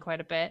traveling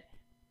quite a bit.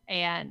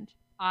 And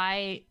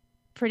I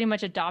pretty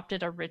much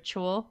adopted a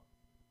ritual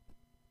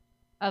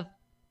of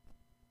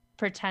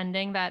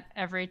pretending that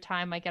every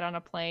time I get on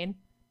a plane,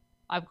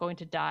 I'm going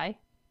to die.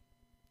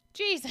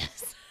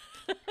 Jesus.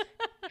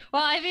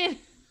 Well, I mean...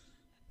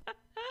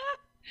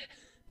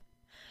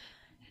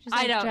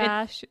 I know.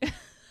 Josh.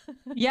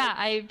 Yeah,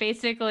 I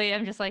basically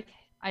am just like,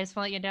 I just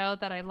want to let you know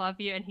that I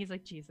love you. And he's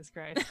like, Jesus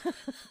Christ.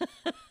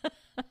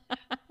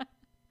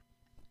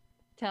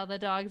 Tell the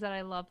dogs that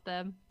I love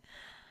them.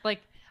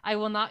 Like, I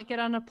will not get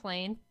on a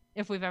plane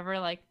if we've ever,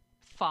 like,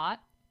 fought.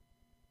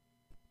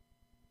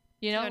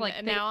 You know, so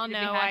like... Now I'll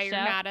know why you're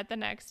not at the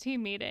next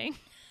team meeting.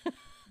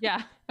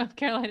 Yeah.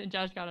 Caroline and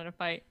Josh got in a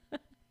fight.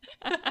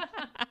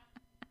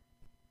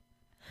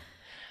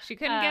 She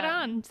couldn't get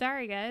on.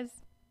 Sorry, guys.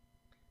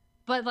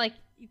 But, like,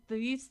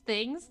 these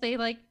things, they,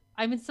 like...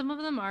 I mean, some of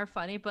them are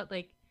funny, but,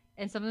 like...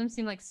 And some of them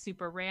seem, like,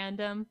 super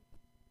random.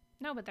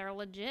 No, but they're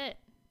legit.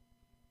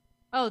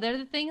 Oh, they're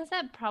the things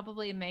that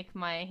probably make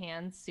my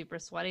hands super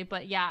sweaty.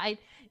 But, yeah,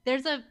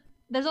 there's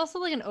also,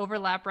 like, an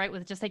overlap, right,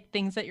 with just, like,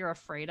 things that you're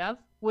afraid of,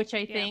 which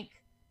I think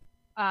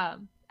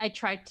I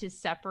try to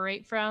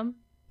separate from,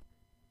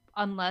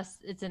 unless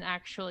it's an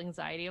actual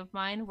anxiety of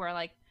mine, where,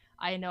 like,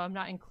 I know I'm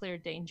not in clear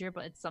danger,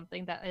 but it's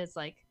something that is,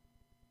 like,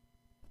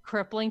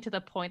 crippling to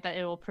the point that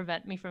it will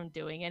prevent me from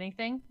doing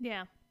anything.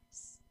 Yeah.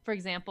 For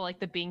example, like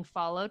the being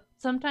followed.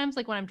 Sometimes,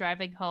 like, when I'm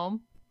driving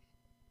home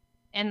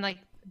and, like,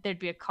 there'd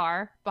be a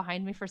car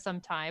behind me for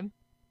some time.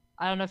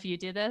 I don't know if you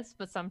do this,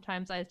 but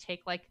sometimes I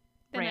take, like,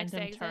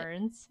 random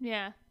turns.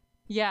 Yeah.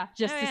 Yeah,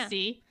 just to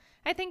see.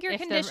 I think you're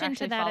conditioned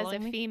to that as a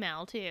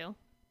female, too.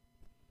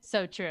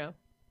 So true.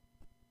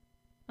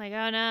 Like,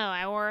 oh no,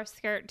 I wore a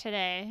skirt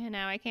today and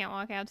now I can't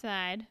walk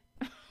outside.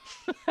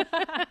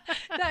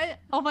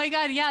 Oh my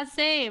God, yeah,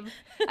 same.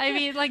 I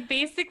mean, like,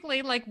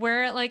 basically, like,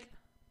 wear, like,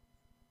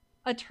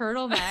 a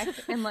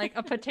turtleneck and, like,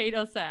 a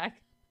potato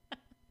sack.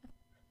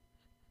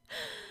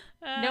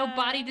 No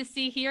body to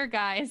see here,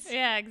 guys.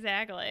 Yeah,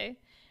 exactly.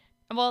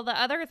 Well, the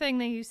other thing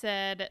that you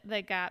said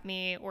that got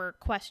me were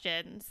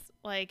questions.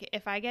 Like,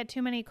 if I get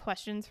too many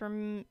questions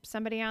from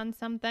somebody on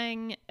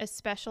something,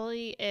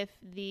 especially if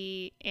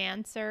the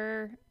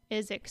answer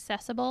is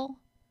accessible,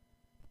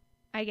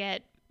 I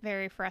get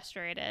very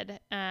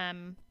frustrated.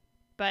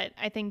 But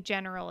I think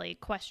generally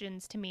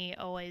questions to me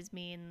always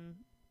mean,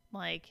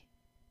 like,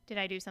 did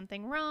I do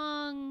something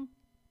wrong?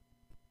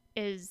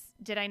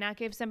 Did I not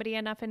give somebody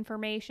enough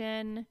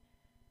information?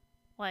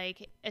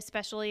 Like,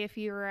 especially if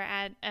you were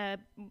at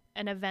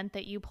an event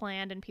that you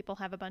planned and people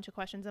have a bunch of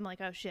questions, I'm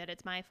like, oh shit,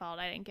 it's my fault.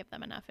 I didn't give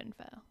them enough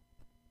info.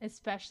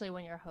 Especially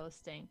when you're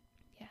hosting.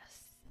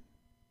 Yes.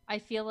 I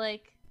feel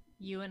like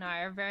you and I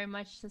are very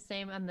much the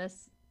same in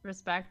this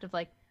respect of,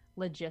 like,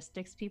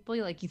 logistics people.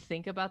 Like, you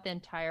think about the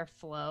entire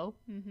flow.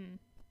 Mm-hmm.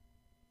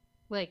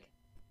 Like,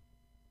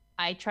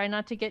 I try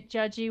not to get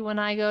judgy when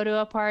I go to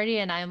a party,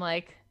 and I'm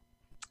like,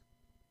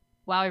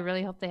 wow, I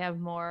really hope they have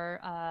more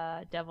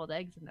deviled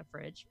eggs in the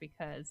fridge,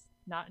 because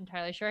not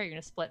entirely sure you're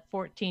going to split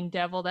 14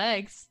 deviled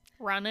eggs.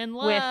 Running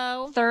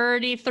low. With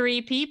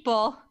 33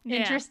 people. Yeah.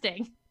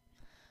 Interesting.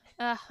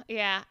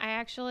 Yeah, I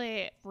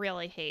actually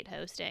really hate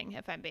hosting,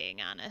 if I'm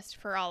being honest,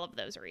 for all of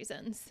those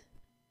reasons.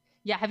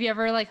 Yeah, have you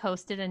ever, like,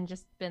 hosted and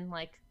just been,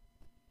 like,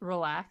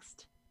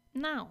 relaxed?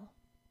 No.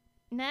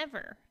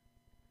 Never.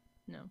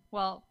 No.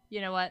 Well,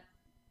 you know what?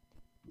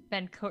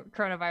 Then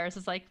coronavirus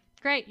is like,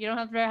 great, you don't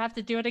have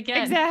to do it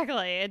again.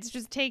 Exactly. It's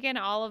just taken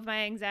all of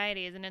my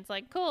anxieties, and it's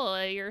like,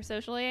 cool, you're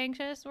socially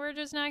anxious. We're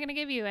just not going to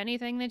give you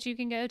anything that you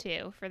can go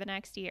to for the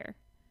next year.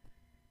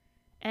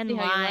 And see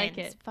lines.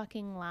 Like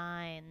fucking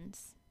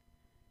lines.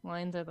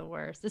 Lines are the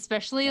worst.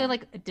 Especially,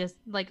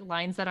 like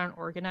lines that aren't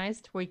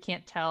organized, where you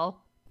can't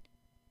tell.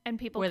 And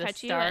people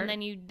cut you, and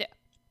then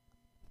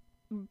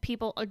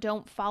people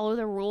don't follow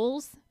the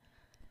rules.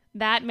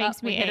 That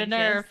makes me anxious. Hit a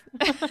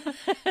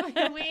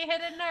nerve. We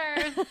hit a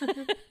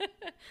nerve.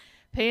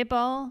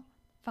 People,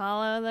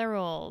 follow the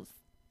rules.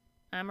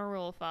 I'm a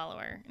rule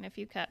follower, and if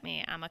you cut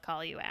me, I'm gonna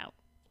call you out.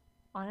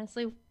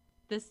 Honestly,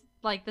 this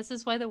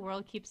is why the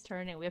world keeps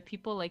turning. We have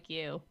people like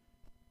you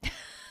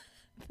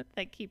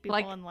that keep people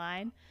in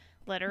line,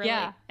 literally,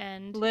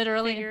 and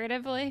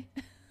figuratively.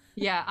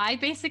 Yeah, I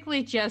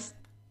basically just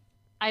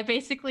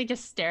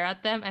stare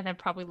at them and then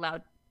probably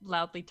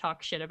loudly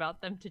talk shit about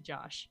them to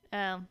Josh.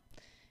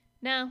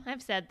 No,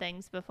 I've said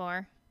things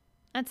before.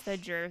 That's the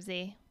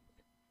Jersey.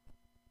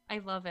 I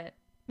love it.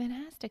 It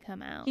has to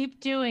come out. Keep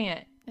doing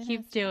it.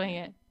 Keep doing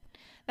it.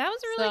 That was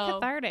really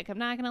cathartic. I'm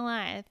not gonna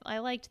lie. I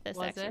liked this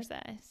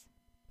exercise.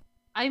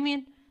 I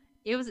mean,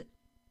 it was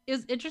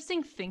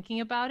interesting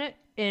thinking about it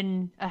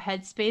in a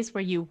headspace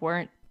where you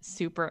weren't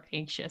super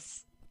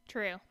anxious.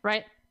 True.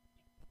 Right?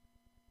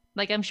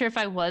 Like, I'm sure if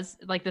I was,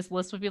 like, this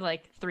list would be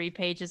like 3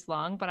 pages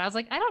long, but I was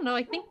like, I don't know,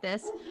 I think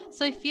this.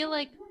 So I feel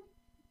like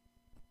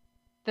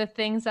the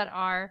things that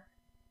are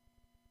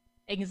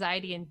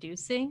anxiety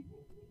inducing,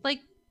 like,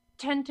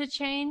 tend to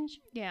change.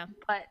 Yeah.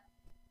 But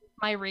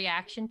my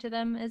reaction to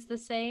them is the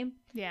same.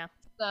 Yeah.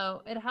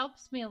 So it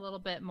helps me a little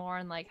bit more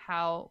in like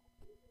how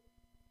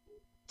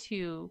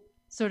to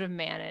sort of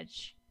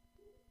manage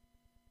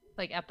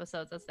like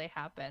episodes as they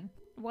happen.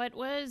 What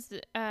was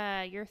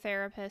your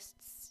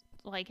therapist's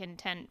like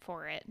intent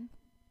for it?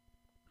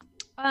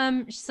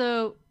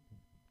 So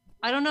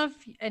I don't know if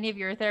any of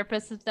your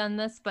therapists have done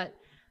this, but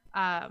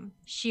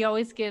she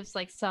always gives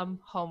like some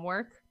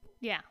homework.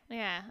 Yeah.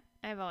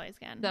 I've always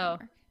gotten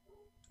homework.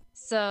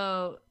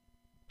 So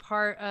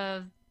part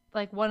of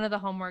like one of the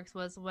homeworks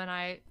was when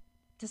I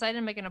decided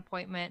to make an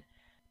appointment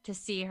to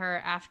see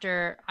her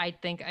after I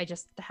think I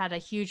just had a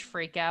huge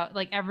freak out.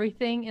 Like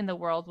everything in the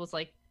world was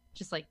like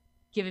just like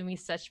giving me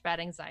such bad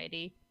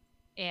anxiety.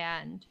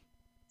 And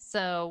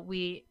so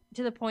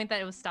to the point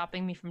that it was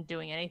stopping me from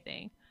doing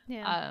anything.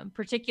 Yeah.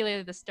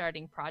 Particularly the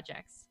starting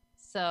projects.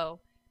 So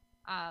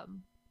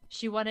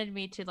she wanted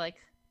me to like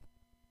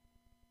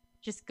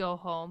just go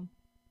home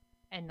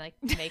and like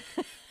make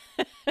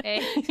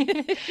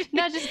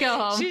not just go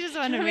home. She just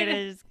wanted me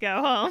to just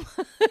go home.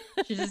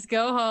 She just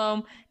go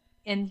home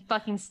and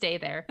fucking stay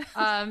there.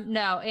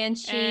 No, and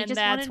just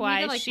that's wanted why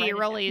me to, like, she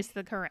released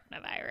the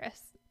coronavirus.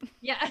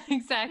 Yeah,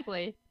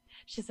 exactly.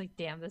 She's like,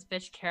 damn, this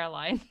bitch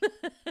Caroline.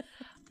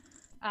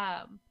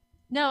 No,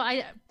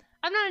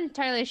 I'm not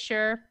entirely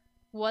sure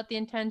what the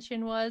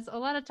intention was. A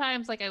lot of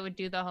times, like, I would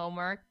do the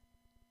homework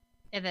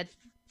and then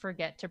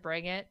forget to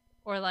bring it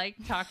or like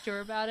talk to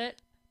her about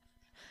it.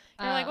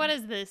 You're like, what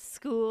is this,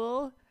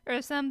 school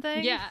or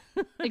something? Yeah,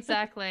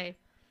 exactly.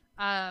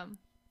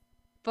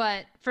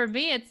 But for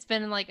me, it's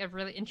been like a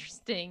really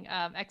interesting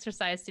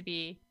exercise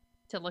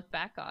to look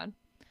back on.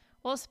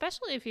 Well,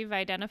 especially if you've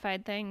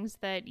identified things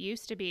that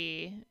used to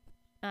be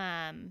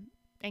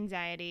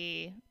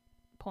anxiety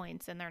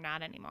points and they're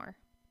not anymore.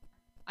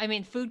 I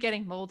mean, food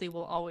getting moldy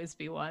will always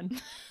be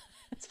one.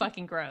 It's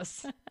fucking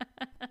gross.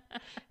 I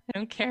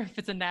don't care if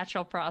it's a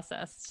natural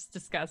process. It's just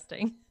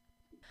disgusting.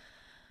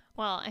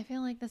 Well, I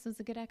feel like this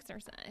was a good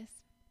exercise.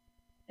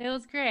 It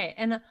was great.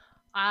 And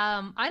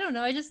I don't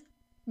know. I just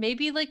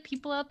maybe like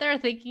people out there are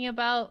thinking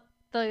about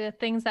the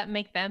things that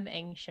make them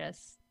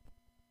anxious.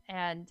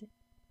 And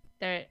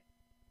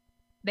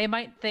they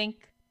might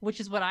think, which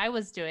is what I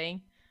was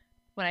doing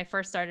when I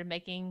first started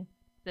making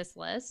this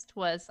list,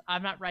 was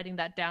I'm not writing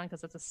that down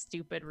because that's a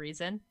stupid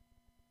reason.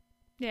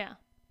 Yeah.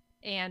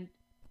 And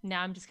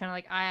now I'm just kind of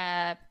like,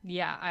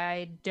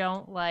 I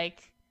don't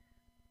like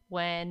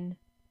when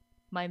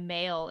my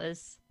mail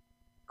is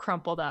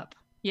crumpled up,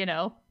 you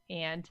know,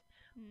 and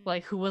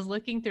like who was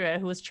looking through it,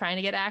 who was trying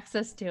to get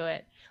access to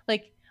it.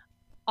 Like,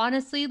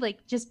 honestly,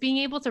 like just being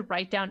able to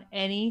write down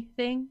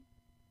anything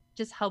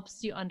just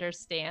helps you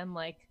understand,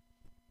 like,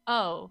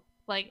 oh,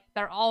 like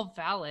they're all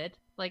valid.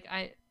 Like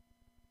I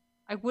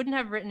wouldn't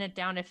have written it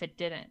down if it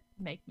didn't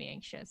make me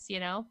anxious, you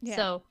know? Yeah.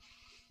 So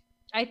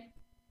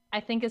I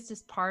think it's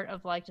just part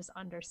of like just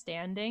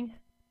understanding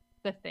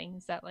the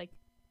things that like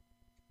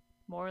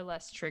more or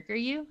less trigger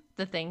you,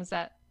 the things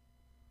that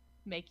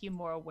make you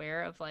more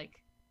aware of like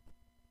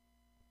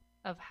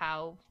of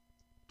how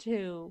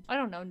to, I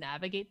don't know,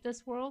 navigate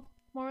this world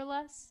more or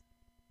less.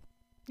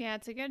 Yeah,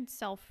 it's a good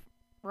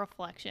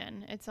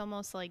self-reflection. It's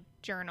almost like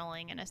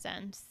journaling in a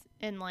sense,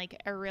 in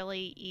like a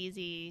really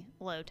easy,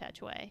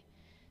 low-touch way.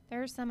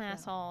 There's some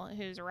asshole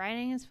who's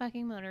riding his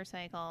fucking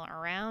motorcycle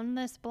around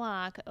this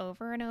block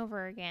over and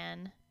over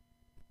again.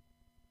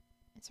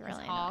 It's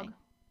really annoying.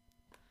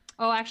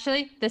 Oh,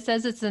 actually, this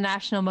says it's the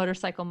National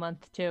Motorcycle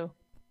Month, too.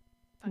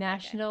 Okay.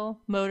 National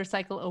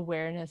Motorcycle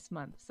Awareness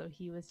Month. So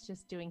he was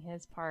just doing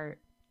his part.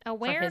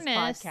 Awareness? For his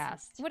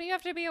podcast. What do you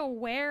have to be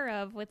aware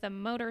of with a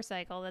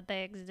motorcycle? That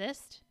they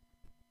exist?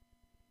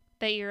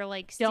 That you're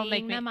like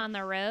seeing them on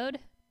the road?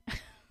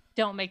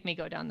 Don't make me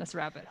go down this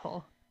rabbit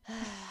hole.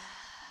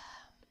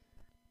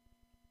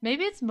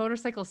 Maybe it's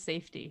motorcycle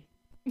safety.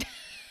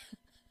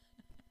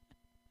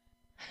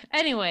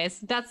 Anyways,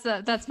 that's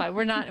fine.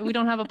 We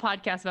don't have a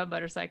podcast about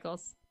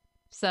motorcycles.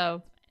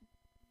 So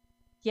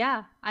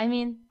yeah, I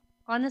mean,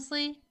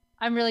 honestly,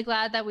 I'm really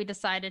glad that we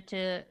decided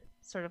to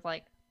sort of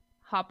like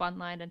hop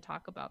online and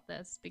talk about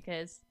this,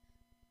 because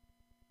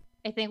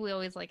I think we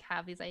always like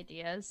have these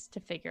ideas to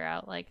figure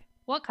out like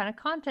what kind of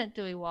content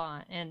do we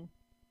want, and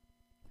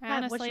I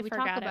honestly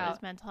forgot it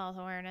was Mental Health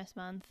Awareness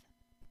Month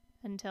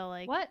until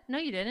like what? No,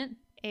 you didn't.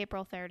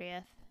 April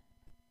 30th.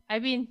 I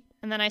mean,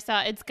 and then I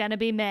saw it's gonna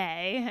be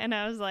May, and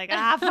I was like,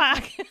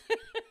 fuck.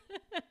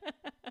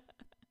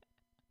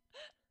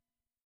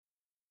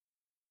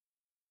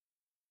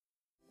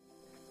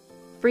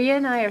 Bria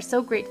and I are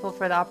so grateful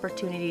for the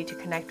opportunity to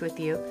connect with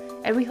you,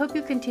 and we hope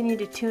you continue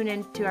to tune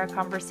in to our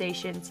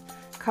conversations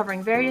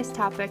covering various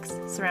topics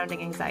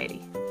surrounding anxiety.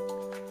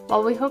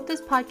 While we hope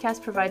this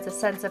podcast provides a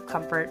sense of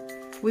comfort,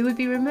 we would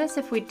be remiss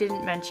if we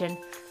didn't mention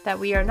that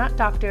we are not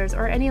doctors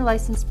or any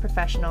licensed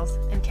professionals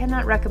and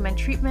cannot recommend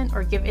treatment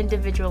or give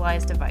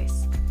individualized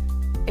advice.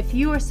 If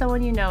you or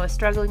someone you know is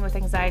struggling with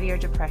anxiety or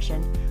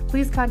depression,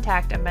 please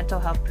contact a mental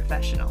health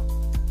professional.